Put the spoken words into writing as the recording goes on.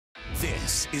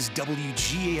This is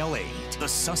WGAL8, the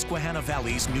Susquehanna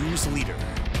Valley's news leader.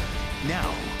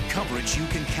 Now, coverage you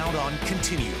can count on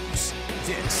continues.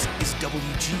 This is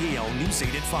WGAL News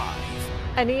 8 at 5.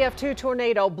 An EF2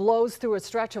 tornado blows through a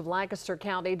stretch of Lancaster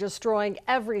County, destroying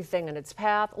everything in its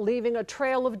path, leaving a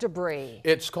trail of debris.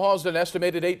 It's caused an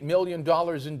estimated $8 million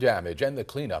in damage, and the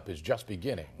cleanup is just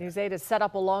beginning. News 8 is set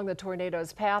up along the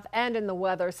tornado's path and in the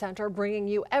Weather Center, bringing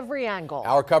you every angle.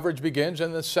 Our coverage begins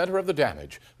in the center of the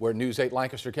damage, where News 8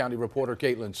 Lancaster County reporter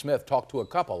Caitlin Smith talked to a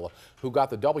couple who got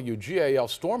the WGAL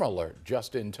storm alert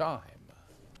just in time.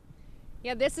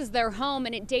 Yeah, this is their home,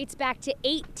 and it dates back to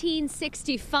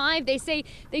 1865. They say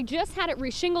they just had it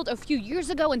reshingled a few years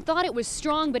ago and thought it was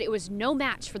strong, but it was no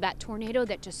match for that tornado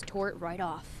that just tore it right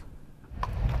off.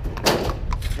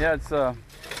 Yeah, it's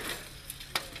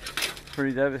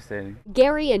pretty devastating.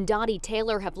 Gary and Dottie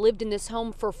Taylor have lived in this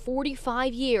home for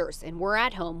 45 years and were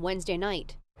at home Wednesday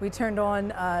night. We turned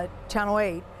on Channel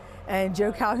 8, and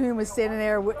Joe Calhoun was standing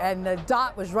there, and the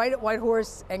dot was right at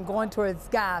Whitehorse and going towards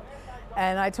Gap.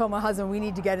 And I told my husband we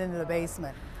need to get into the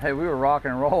basement. Hey, we were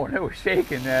rocking and rolling. It was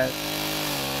shaking that.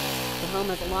 The home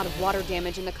has a lot of water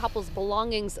damage, and the couple's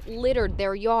belongings littered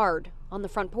their yard. On the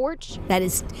front porch, That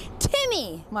is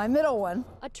Timmy, my middle one.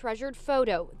 a treasured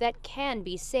photo that can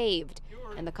be saved.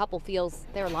 And the couple feels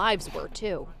their lives were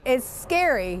too. It's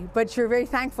scary, but you're very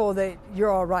thankful that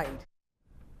you're all right.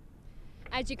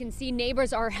 As you can see,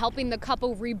 neighbors are helping the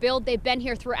couple rebuild. They've been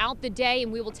here throughout the day,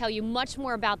 and we will tell you much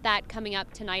more about that coming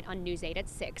up tonight on News 8 at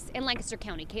 6. In Lancaster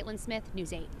County, Caitlin Smith,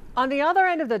 News 8. On the other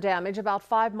end of the damage, about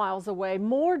 5 miles away,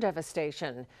 more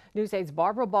devastation. News 8's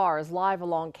Barbara Barr is live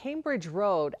along Cambridge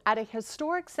Road at a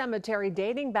historic cemetery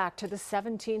dating back to the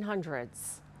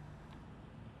 1700s.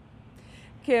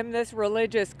 Kim, this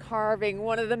religious carving,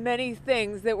 one of the many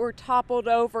things that were toppled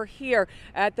over here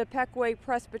at the Peckway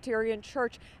Presbyterian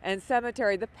Church and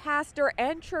Cemetery. The pastor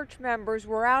and church members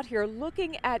were out here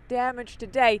looking at damage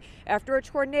today after a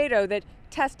tornado that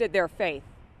tested their faith.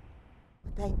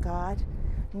 Thank God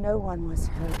no one was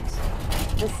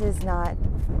hurt. This is not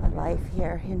a life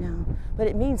here, you know, but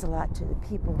it means a lot to the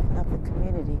people of the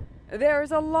community.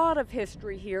 There's a lot of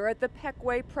history here at the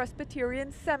Peckway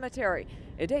Presbyterian Cemetery.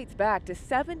 It dates back to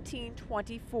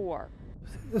 1724.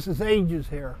 This is ages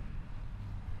here.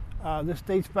 This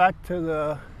dates back to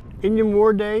the Indian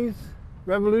War days,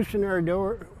 Revolutionary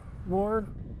War.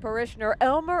 Parishioner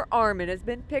Elmer Armin has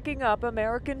been picking up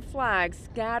American flags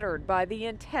scattered by the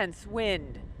intense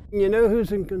wind. You know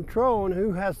who's in control and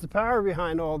who has the power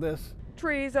behind all this.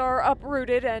 Trees are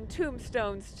uprooted and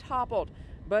tombstones toppled,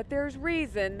 but there's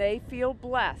reason they feel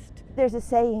blessed. There's a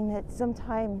saying that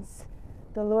sometimes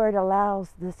the Lord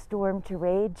allows the storm to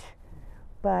rage,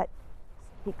 but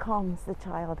he calms the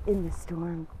child in the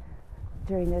storm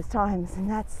during those times,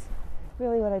 and that's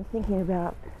really what I'm thinking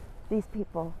about, these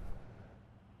people.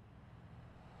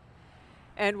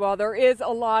 And while there is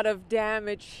a lot of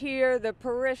damage here, the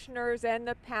parishioners and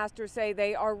the pastor say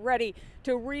they are ready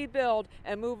to rebuild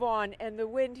and move on. And the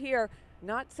wind here,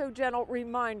 not so gentle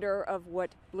reminder of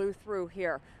what blew through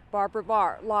here. Barbara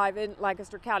Barr, live in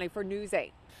Lancaster County for News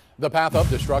 8. The path of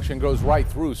destruction goes right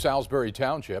through Salisbury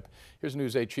Township. Here's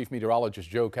News 8 Chief Meteorologist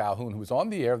Joe Calhoun, who was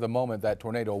on the air the moment that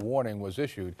tornado warning was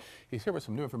issued. He's here with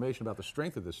some new information about the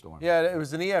strength of this storm. Yeah, it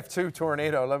was an EF2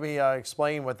 tornado. Let me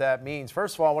explain what that means.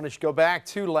 First of all, I want to go back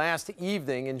to last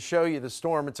evening and show you the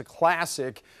storm. It's a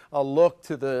classic look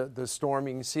to the storm.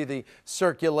 You can see the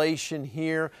circulation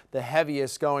here, the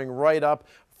heaviest going right up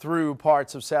through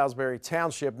parts of Salisbury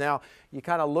Township. Now, you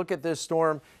kind of look at this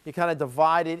storm, you kind of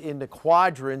divide it into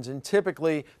quadrants, and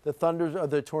typically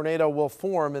the tornado will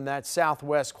form in that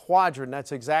southwest quadrant.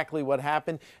 That's exactly what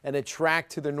happened, and it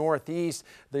tracked to the northeast.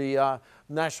 The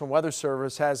National Weather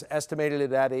Service has estimated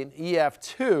it at an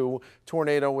EF2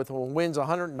 tornado with winds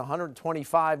 100 and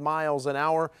 125 miles an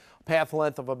hour, path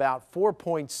length of about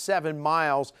 4.7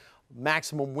 miles,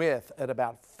 maximum width at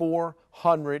about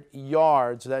 400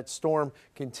 yards. That storm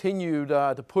continued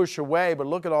to push away, but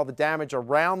look at all the damage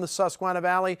around the Susquehanna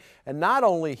Valley, and not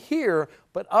only here,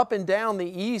 but up and down the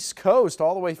East Coast,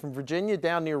 all the way from Virginia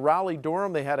down near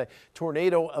Raleigh-Durham. They had a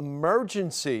tornado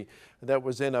emergency that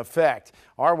was in effect.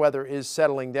 Our weather is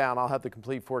settling down. I'll have the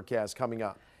complete forecast coming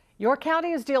up. Your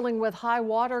county is dealing with high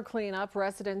water cleanup.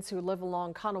 Residents who live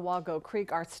along Conawago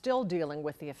Creek are still dealing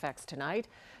with the effects tonight.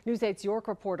 News 8's York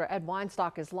reporter Ed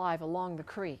Weinstock is live along the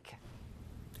creek.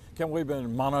 Ken, we've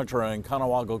been monitoring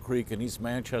Conawago Creek in East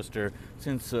Manchester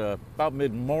since about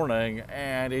mid-morning,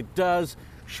 and it does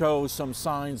show some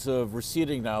signs of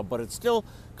receding now, but it's still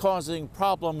causing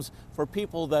problems for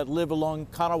people that live along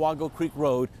Conawago Creek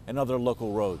Road and other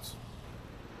local roads.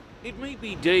 It may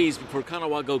be days before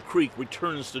Conewago Creek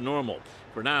returns to normal.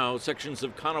 For now, sections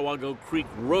of Conewago Creek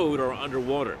Road are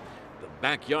underwater. The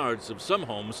backyards of some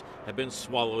homes have been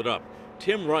swallowed up.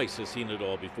 Tim Rice has seen it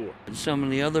all before. Some of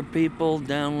the other people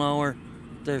down lower,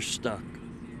 they're stuck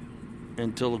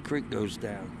until the creek goes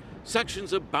down.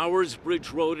 Sections of Bowers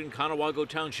Bridge Road in Conewago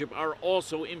Township are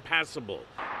also impassable.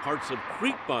 Parts of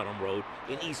Creek Bottom Road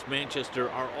in East Manchester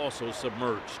are also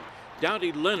submerged.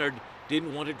 Dowdy Leonard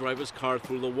didn't want to drive his car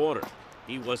through the water.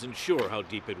 He wasn't sure how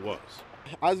deep it was.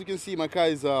 As you can see, my car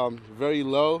is very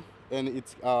low, and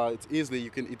it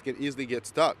can easily get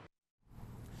stuck.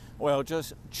 Well,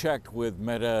 just checked with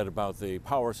Med-Ed about the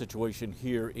power situation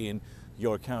here in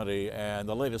York County, and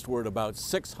the latest word about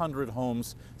 600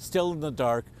 homes still in the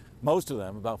dark. Most of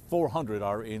them, about 400,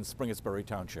 are in Springettsbury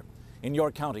Township. In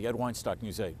York County, Ed Weinstock,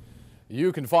 News 8.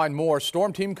 You can find more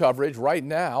storm team coverage right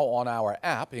now on our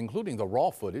app, including the raw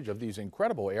footage of these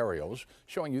incredible aerials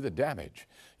showing you the damage.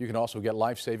 You can also get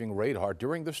life-saving radar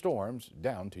during the storms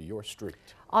down to your street.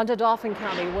 On to Dauphin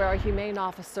County, where a humane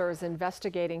officer is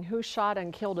investigating who shot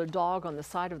and killed a dog on the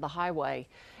side of the highway.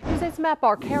 News 8's Matt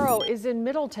Barcaro is in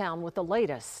Middletown with the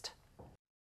latest.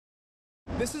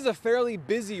 This is a fairly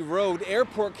busy road,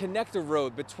 Airport Connector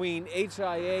Road, between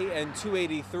HIA and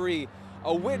 283.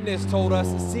 A witness told us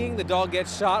seeing the dog get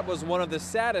shot was one of the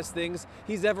saddest things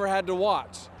he's ever had to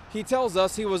watch. He tells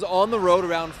us he was on the road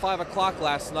around 5 o'clock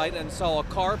last night and saw a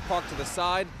car parked to the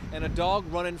side and a dog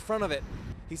run in front of it.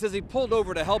 He says he pulled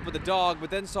over to help with the dog, but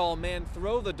then saw a man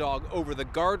throw the dog over the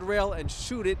guardrail and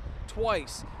shoot it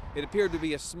twice. It appeared to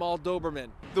be a small Doberman.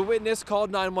 The witness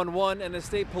called 911 and a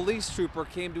state police trooper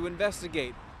came to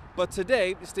investigate. But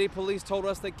today, the state police told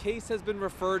us the case has been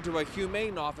referred to a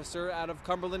humane officer out of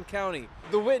Cumberland County.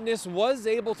 The witness was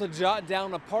able to jot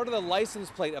down a part of the license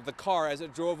plate of the car as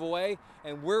it drove away,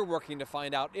 and we're working to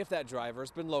find out if that driver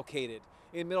has been located.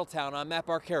 In Middletown, I'm Matt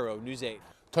Barcaro, News 8.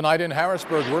 Tonight in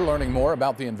Harrisburg, we're learning more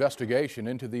about the investigation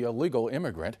into the illegal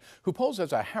immigrant who posed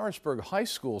as a Harrisburg high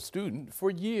school student for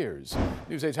years.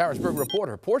 News 8's Harrisburg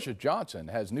reporter Portia Johnson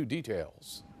has new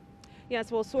details. Yes,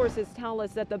 well, sources tell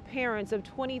us that the parents of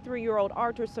 23-year-old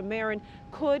Arthur Samarin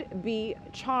could be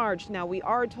charged. Now, we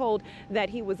are told that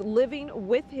he was living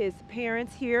with his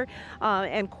parents here,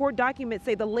 and court documents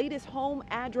say the latest home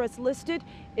address listed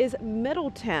is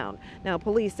Middletown. Now,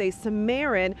 police say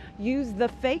Samarin used the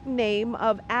fake name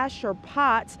of Asher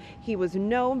Potts. He was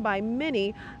known by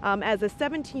many as a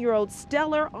 17-year-old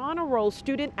stellar honor roll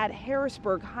student at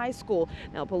Harrisburg High School.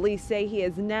 Now, police say he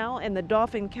is now in the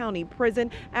Dauphin County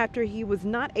Prison after he was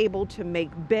not able to make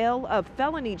bail of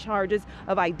felony charges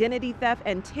of identity theft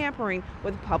and tampering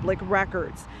with public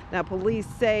records. Now, police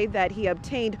say that he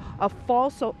obtained a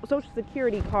false social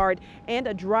security card and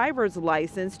a driver's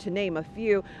license, to name a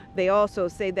few. They also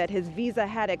say that his visa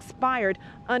had expired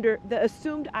under the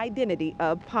assumed identity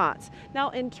of Potts. Now,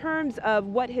 in terms of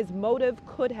what his motive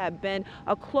could have been,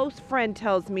 a close friend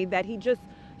tells me that he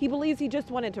believes he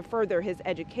just wanted to further his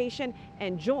education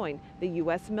and join the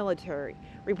U.S. military.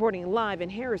 Reporting live in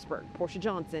Harrisburg, Portia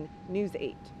Johnson, News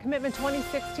 8. Commitment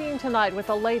 2016 tonight with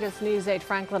the latest News 8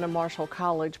 Franklin and Marshall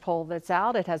College poll that's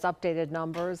out. It has updated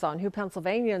numbers on who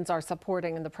Pennsylvanians are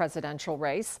supporting in the presidential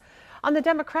race. On the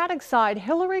Democratic side,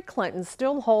 Hillary Clinton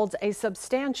still holds a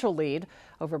substantial lead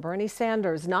over Bernie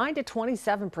Sanders, 9 to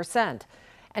 27%.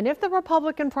 And if the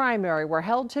Republican primary were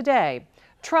held today,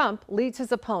 Trump leads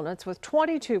his opponents with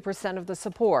 22% of the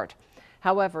support.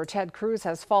 However, Ted Cruz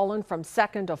has fallen from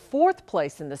second to fourth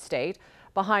place in the state,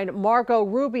 behind Marco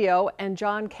Rubio and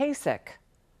John Kasich.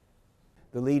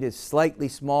 The lead is slightly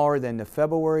smaller than the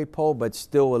February poll, but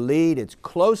still a lead. It's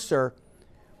closer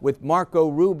with Marco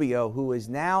Rubio, who is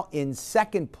now in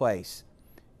second place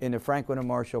in the Franklin and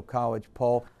Marshall College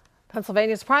poll.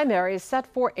 Pennsylvania's primary is set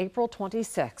for April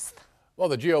 26th. Well,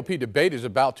 the GOP debate is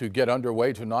about to get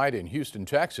underway tonight in Houston,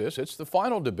 Texas. It's the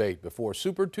final debate before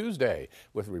Super Tuesday,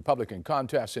 with Republican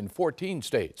contests in 14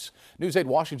 states. News 8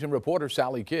 Washington reporter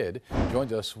Sally Kidd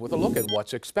joins us with a look at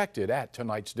what's expected at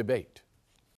tonight's debate.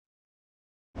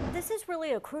 This is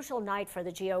really a crucial night for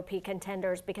the GOP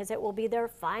contenders because it will be their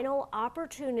final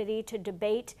opportunity to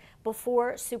debate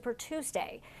before Super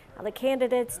Tuesday. Now, the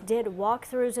candidates did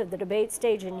walkthroughs of the debate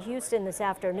stage in Houston this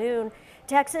afternoon.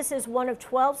 Texas is one of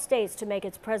 12 states to make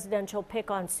its presidential pick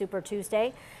on Super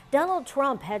Tuesday. Donald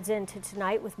Trump heads into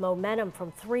tonight with momentum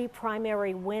from 3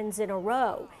 primary wins in a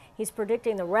row. He's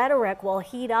predicting the rhetoric will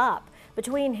heat up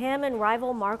between him and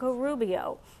rival Marco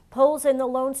Rubio. Polls in the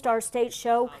Lone Star State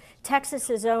show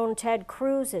Texas's own Ted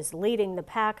Cruz is leading the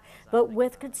pack, but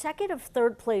with consecutive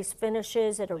third-place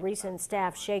finishes at a recent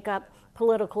staff shakeup,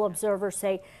 political observers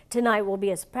say tonight will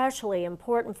be especially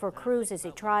important for Cruz as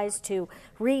he tries to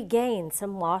regain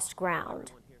some lost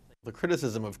ground. The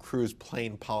criticism of Cruz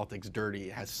playing politics dirty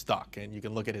has stuck, and you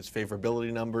can look at his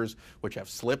favorability numbers, which have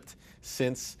slipped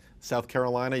since South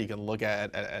Carolina. You can look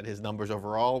at his numbers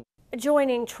overall.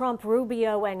 Joining Trump,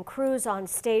 Rubio, and Cruz on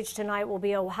stage tonight will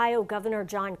be Ohio Governor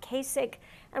John Kasich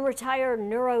and retired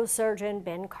neurosurgeon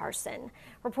Ben Carson.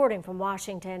 Reporting from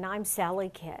Washington, I'm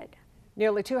Sally Kidd.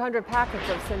 Nearly 200 packets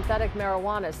of synthetic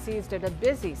marijuana seized at a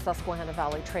busy Susquehanna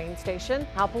Valley train station.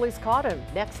 How police caught him,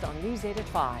 next on News 8 at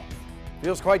 5.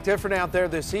 Feels quite different out there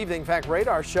this evening. In fact,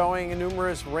 radar showing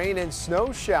numerous rain and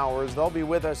snow showers. They'll be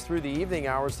with us through the evening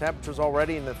hours. Temperatures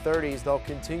already in the 30s. They'll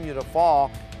continue to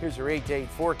fall. Here's your 8-to-8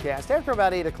 forecast. After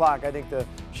about 8 o'clock, I think the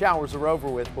showers are over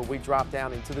with, but we drop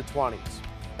down into the 20s.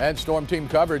 And storm team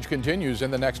coverage continues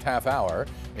in the next half hour,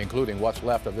 including what's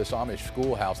left of this Amish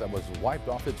schoolhouse that was wiped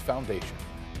off its foundation.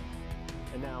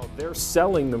 And now they're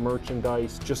selling the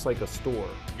merchandise just like a store.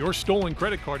 Your stolen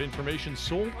credit card information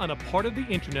sold on a part of the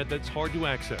internet that's hard to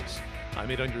access.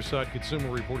 I'm 8 on your side consumer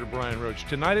reporter Brian Roach.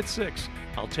 Tonight at 6,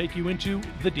 I'll take you into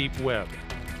the deep web.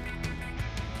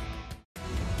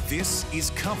 This is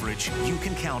coverage you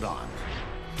can count on.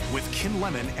 With Kim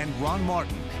Lemon and Ron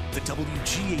Martin, the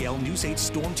WGAL News 8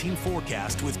 Storm Team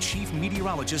forecast with Chief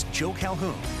Meteorologist Joe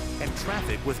Calhoun and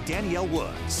traffic with Danielle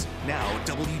Woods. Now,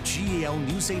 WGAL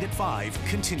News 8 at 5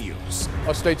 continues.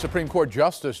 A state Supreme Court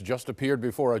justice just appeared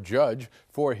before a judge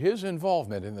for his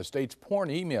involvement in the state's porn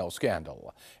email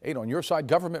scandal. 8 on your side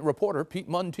government reporter Pete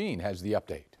Muntean has the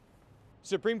update.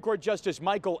 Supreme Court Justice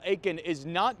Michael Aiken is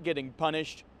not getting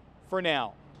punished for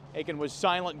now. Aiken was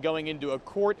silent going into a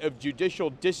court of judicial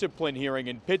discipline hearing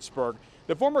in Pittsburgh.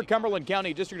 The former Cumberland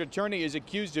County District Attorney is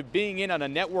accused of being in on a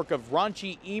network of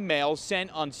raunchy emails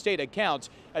sent on state accounts,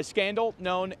 a scandal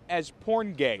known as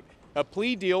Porngate. A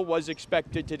plea deal was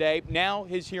expected today. Now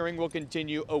his hearing will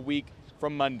continue a week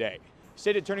from Monday.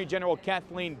 State Attorney General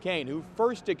Kathleen Kane, who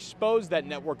first exposed that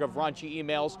network of raunchy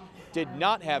emails, did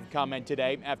not have comment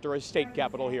today after a state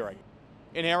capitol hearing.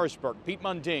 In Harrisburg, Pete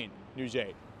Muntean, News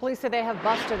 8. Police say they have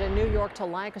busted a New York to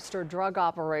Lancaster drug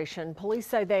operation. Police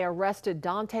say they arrested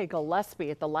Dante Gillespie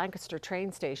at the Lancaster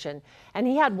train station, and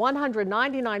he had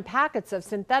 199 packets of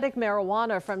synthetic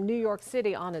marijuana from New York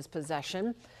City on his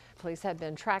possession. Police had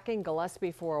been tracking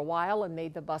Gillespie for a while and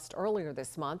made the bust earlier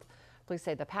this month. Police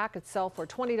say the packets sell for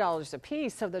 $20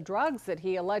 apiece, so the drugs that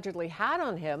he allegedly had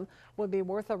on him would be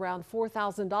worth around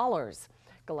 $4,000.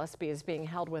 Gillespie is being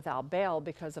held without bail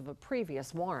because of a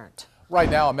previous warrant. Right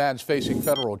now, a man's facing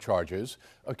federal charges,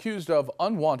 accused of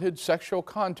unwanted sexual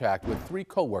contact with 3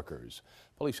 co-workers.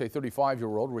 Police say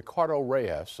 35-year-old Ricardo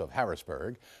Reyes of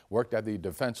Harrisburg worked at the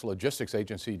Defense Logistics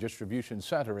Agency Distribution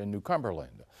Center in New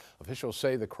Cumberland. Officials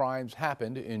say the crimes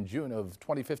happened in June of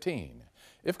 2015.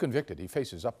 If convicted, he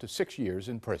faces up to 6 years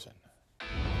in prison.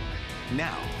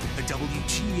 Now, the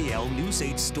WGAL News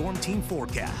 8 Storm Team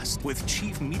forecast with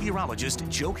Chief Meteorologist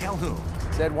Joe Calhoun.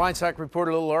 Ed Weinsack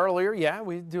reported a little earlier. Yeah,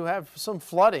 we do have some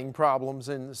flooding problems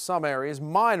in some areas.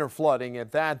 Minor flooding at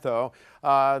that, though.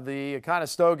 The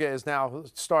Conestoga is now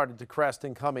started to crest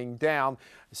and coming down.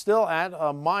 Still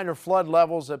at minor flood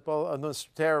levels at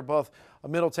both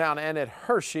Middletown and at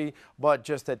Hershey, but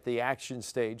just at the action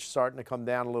stage, starting to come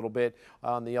down a little bit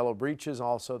on the Yellow Breaches,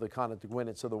 also the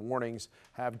Connettagwinnett, so the warnings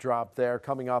have dropped there.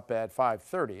 Coming up at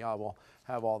 5:30, I will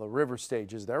have all the river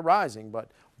stages. They're rising,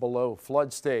 but below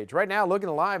flood stage. Right now, looking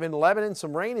alive in Lebanon,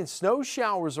 some rain and snow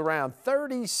showers around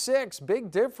 36.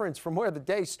 Big difference from where the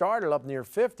day started, up near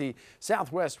 50.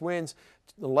 Southwest winds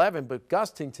 11, but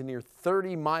gusting to near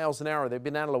 30 miles an hour. They've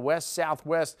been out of the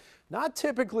west-southwest. Not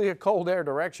typically a cold air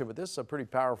direction, but this is a pretty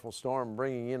powerful storm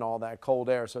bringing in all that cold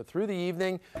air. So through the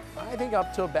evening, I think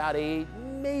up to about 8,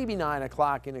 maybe 9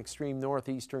 o'clock in extreme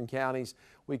northeastern counties,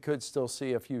 we could still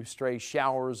see a few stray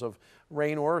showers of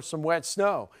rain or some wet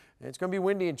snow. It's going to be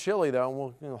windy and chilly,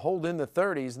 though, and we'll hold in the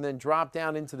 30s and then drop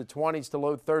down into the 20s to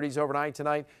low 30s overnight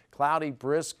tonight. Cloudy,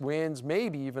 brisk winds,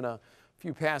 maybe even a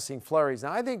few passing flurries.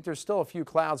 Now, I think there's still a few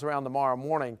clouds around tomorrow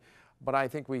morning, but I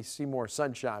think we see more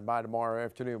sunshine by tomorrow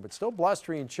afternoon, but still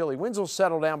blustery and chilly. Winds will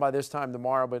settle down by this time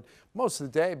tomorrow, but most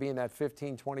of the day being that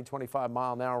 15, 20, 25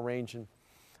 mile an hour range. And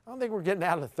I don't think we're getting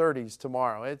out of the 30s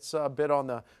tomorrow. It's a bit on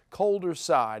the colder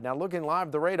side. Now, looking live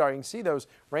at the radar, you can see those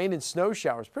rain and snow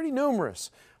showers, pretty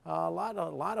numerous A lot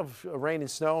of rain and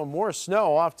snow, and more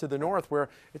snow off to the north, where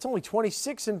it's only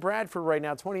 26 in Bradford right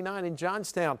now, 29 in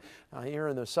Johnstown. Here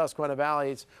in the Susquehanna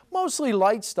Valley, it's mostly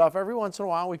light stuff. Every once in a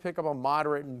while, we pick up a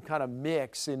moderate and kind of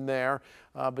mix in there.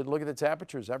 But look at the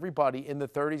temperatures. Everybody in the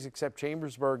 30s except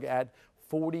Chambersburg at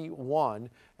 41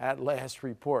 at last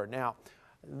report. Now,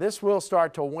 this will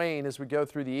start to wane as we go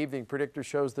through the evening. Predictor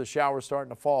shows the showers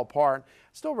starting to fall apart.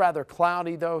 Still rather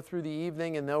cloudy, though, through the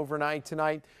evening and overnight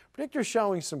tonight. Predictor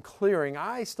showing some clearing.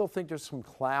 I still think there's some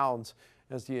clouds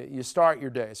as you start your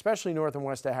day, especially north and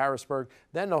west of Harrisburg.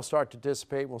 Then they'll start to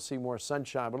dissipate. We'll see more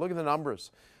sunshine. But look at the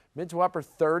numbers. Mid to upper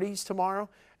 30s tomorrow.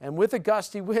 And with a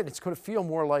gusty wind, it's going to feel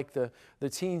more like the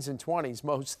teens and 20s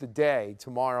most of the day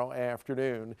tomorrow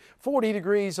afternoon. 40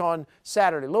 degrees on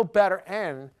Saturday, a little better,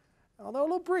 and although a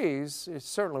little breeze, it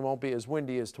certainly won't be as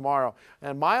windy as tomorrow.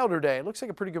 And milder day. It looks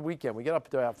like a pretty good weekend. We get up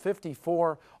to about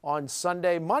 54 on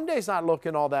Sunday. Monday's not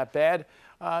looking all that bad.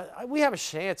 We have a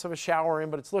chance of a shower in,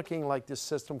 but it's looking like this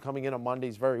system coming in on Monday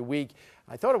is very weak.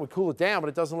 I thought it would cool it down, but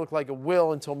it doesn't look like it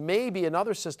will until maybe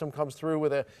another system comes through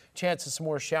with a chance of some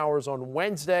more showers on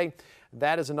Wednesday.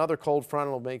 That is another cold front.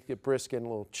 It'll make it brisk and a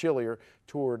little chillier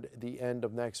toward the end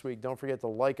of next week. Don't forget to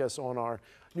like us on our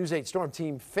News 8 Storm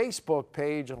Team Facebook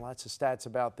page, and lots of stats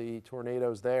about the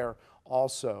tornadoes there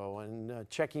also. And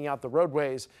checking out the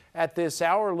roadways at this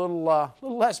hour, a little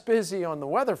less busy on the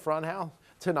weather front.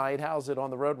 Tonight, how's it on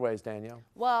the roadways, Danielle?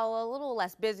 Well, a little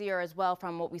less busier as well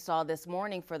from what we saw this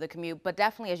morning for the commute, but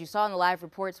definitely, as you saw in the live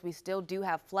reports, we still do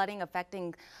have flooding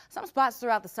affecting some spots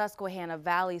throughout the Susquehanna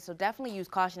Valley, so definitely use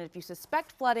caution. If you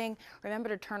suspect flooding, remember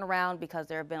to turn around because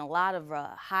there have been a lot of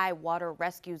high water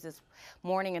rescues this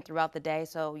morning and throughout the day,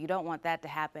 so you don't want that to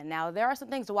happen. Now, there are some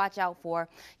things to watch out for.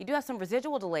 You do have some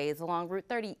residual delays along Route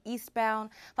 30 eastbound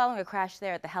following a crash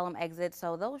there at the Hellam exit,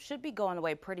 so those should be going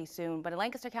away pretty soon. But in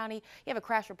Lancaster County, you have a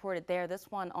crash reported there. This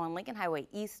one on Lincoln Highway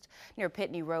East near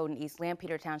Pitney Road in East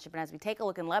Lampeter Township. And as we take a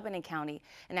look in Lebanon County,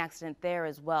 an accident there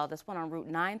as well. This one on Route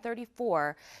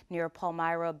 934 near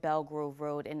Palmyra Belgrove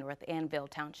Road in North Annville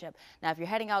Township. Now, if you're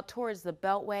heading out towards the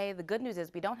Beltway, the good news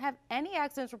is we don't have any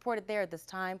accidents reported there at this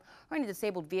time or any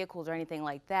disabled vehicles or anything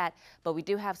like that. But we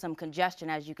do have some congestion,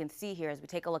 as you can see here, as we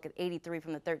take a look at 83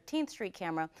 from the 13th Street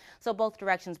camera. So both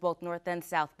directions, both north and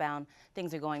southbound,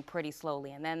 things are going pretty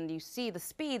slowly. And then you see the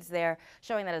speeds there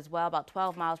showing that as well, about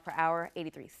 12 miles per hour,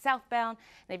 83 southbound.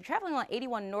 And if you're traveling on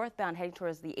 81 northbound heading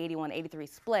towards the 81-83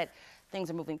 split, things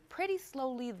are moving pretty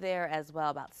slowly there as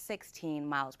well, about 16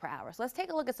 miles per hour. So let's take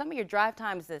a look at some of your drive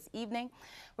times this evening,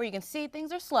 where you can see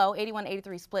things are slow.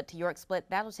 81-83 split to York split,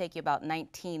 that'll take you about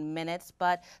 19 minutes,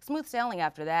 but smooth sailing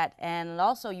after that. And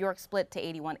also York split to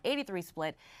 81-83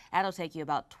 split, that'll take you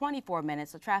about 24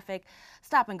 minutes. So traffic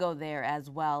stop and go there as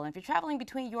well. And if you're traveling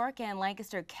between York and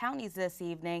Lancaster counties this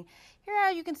evening, here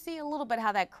you can see a little bit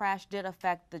how that crash did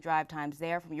affect the drive times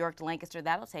there. From York to Lancaster,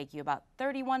 that'll take you about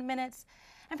 31 minutes.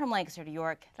 And from Lancaster to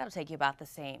York, that'll take you about the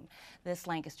same. This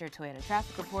Lancaster Toyota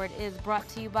traffic report is brought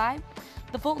to you by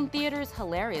the Fulton Theater's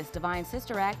hilarious Divine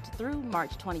Sister Act through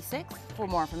March 26th. For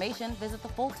more information, visit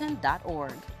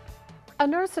thefulton.org. A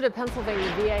nurse at a Pennsylvania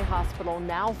VA hospital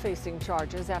now facing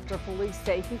charges after police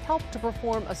say he helped to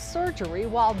perform a surgery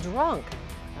while drunk.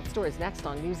 That story is next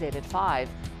on News 8 at 5,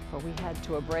 where we head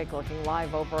to a break looking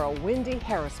live over a windy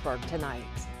Harrisburg tonight.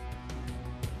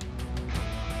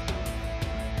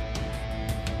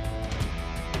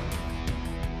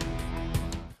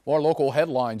 More local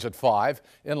headlines at 5.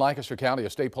 In Lancaster County, a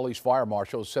state police fire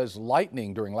marshal says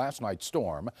lightning during last night's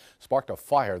storm sparked a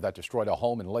fire that destroyed a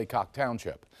home in Laycock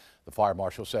Township. The fire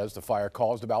marshal says the fire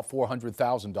caused about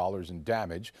 $400,000 in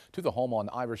damage to the home on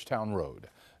Irishtown Road.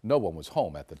 No one was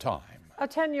home at the time. A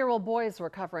 10-year-old boy is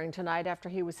recovering tonight after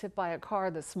he was hit by a car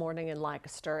this morning in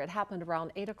Lancaster. It happened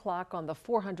around 8 o'clock on the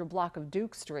 400 block of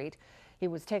Duke Street. He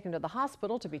was taken to the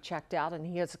hospital to be checked out, and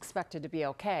he is expected to be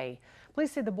okay.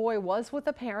 Police say the boy was with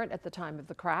a parent at the time of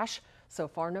the crash. So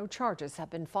far, no charges have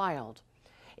been filed.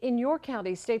 In York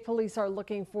County, state police are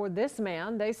looking for this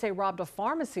man. They say robbed a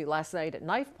pharmacy last night at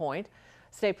knife point.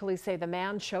 State police say the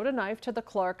man showed a knife to the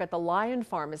clerk at the Lion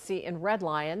Pharmacy in Red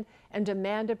Lion and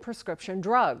demanded prescription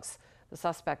drugs. The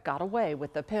suspect got away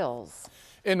with the pills.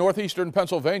 In northeastern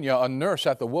Pennsylvania, a nurse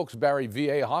at the Wilkes-Barre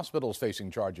VA hospital is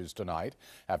facing charges tonight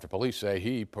after police say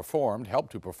he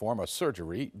helped to perform a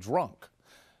surgery drunk.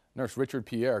 Nurse Richard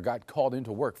Pierre got called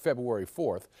into work February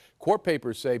 4th. Court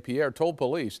papers say Pierre told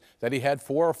police that he had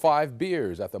 4 or 5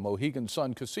 beers at the Mohegan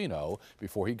Sun Casino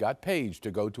before he got paged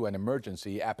to go to an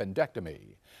emergency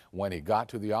appendectomy. When he got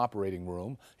to the operating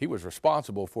room, he was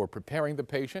responsible for preparing the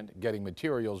patient, getting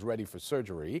materials ready for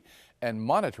surgery, and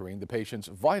monitoring the patient's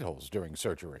vitals during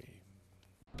surgery.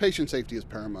 Patient safety is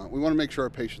paramount. We want to make sure our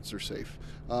patients are safe.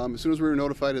 As soon as we were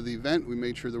notified of the event, we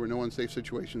made sure there were no unsafe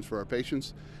situations for our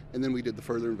patients, and then we did the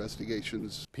further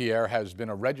investigations. Pierre has been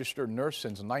a registered nurse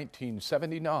since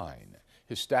 1979.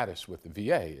 His status with the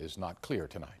VA is not clear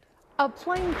tonight. A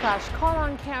plane crash caught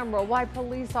on camera. Why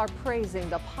police are praising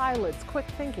the pilot's quick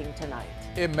thinking tonight.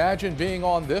 Imagine being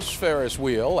on this Ferris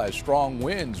wheel as strong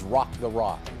winds rock the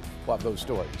ride. We'll have those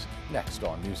stories next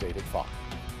on News 8 at 5.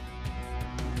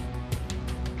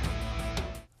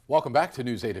 Welcome back to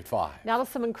News 8 at 5. Now to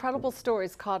some incredible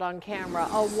stories caught on camera.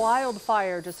 A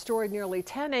wildfire destroyed nearly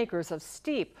 10 acres of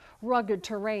steep, rugged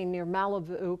terrain near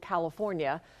Malibu,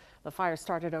 California. The fire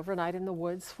started overnight in the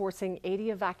woods, forcing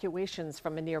 80 evacuations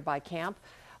from a nearby camp.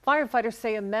 Firefighters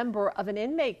say a member of an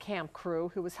inmate camp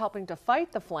crew who was helping to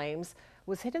fight the flames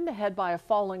was hit in the head by a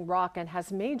falling rock and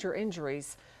has major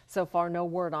injuries. So far, no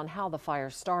word on how the fire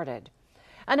started.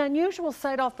 An unusual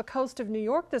sight off the coast of New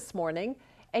York this morning.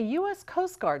 A U.S.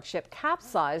 Coast Guard ship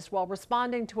capsized while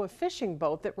responding to a fishing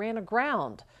boat that ran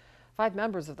aground. 5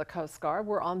 members of the Coast Guard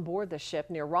were on board the ship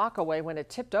near Rockaway when it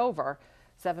tipped over.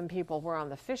 7 people were on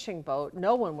the fishing boat.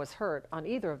 No one was hurt on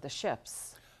either of the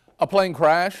ships. A plane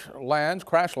crash lands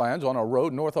on a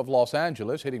road north of Los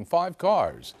Angeles, hitting 5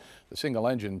 cars. The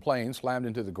single-engine plane slammed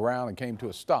into the ground and came to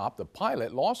a stop. The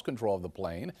pilot lost control of the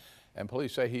plane, and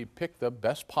police say he picked the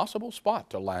best possible spot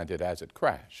to land it as it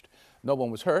crashed. No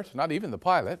one was hurt, not even the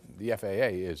pilot. The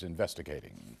FAA is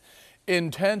investigating.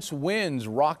 Intense winds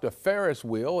rocked a Ferris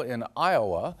wheel in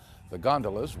Iowa. The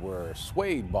gondolas were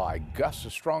swayed by gusts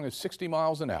as strong as 60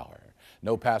 miles an hour.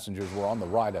 No passengers were on the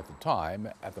ride at the time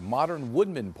at the modern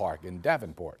Woodman Park in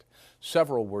Davenport.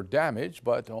 Several were damaged,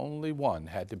 but only one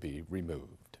had to be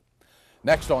removed.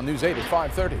 Next on News 8 at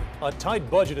 5:30. A tight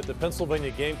budget at the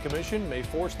Pennsylvania Game Commission may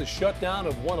force the shutdown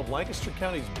of one of Lancaster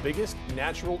County's biggest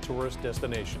natural tourist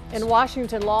destinations. In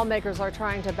Washington, lawmakers are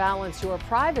trying to balance your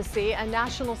privacy and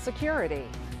national security.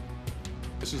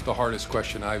 This is the hardest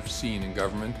question I've seen in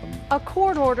government. A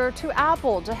court order to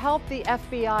Apple to help the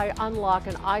FBI unlock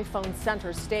an iPhone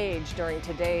center stage during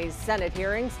today's Senate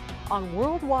hearings on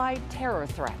worldwide terror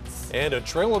threats. And a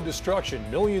trail of destruction,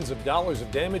 millions of dollars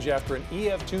of damage after an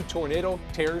EF2 tornado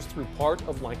tears through part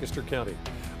of Lancaster County.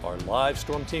 Our live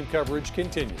storm team coverage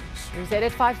continues. News 8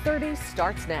 at 5:30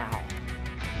 starts now.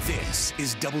 This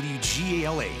is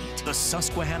WGAL 8, the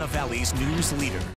Susquehanna Valley's news leader.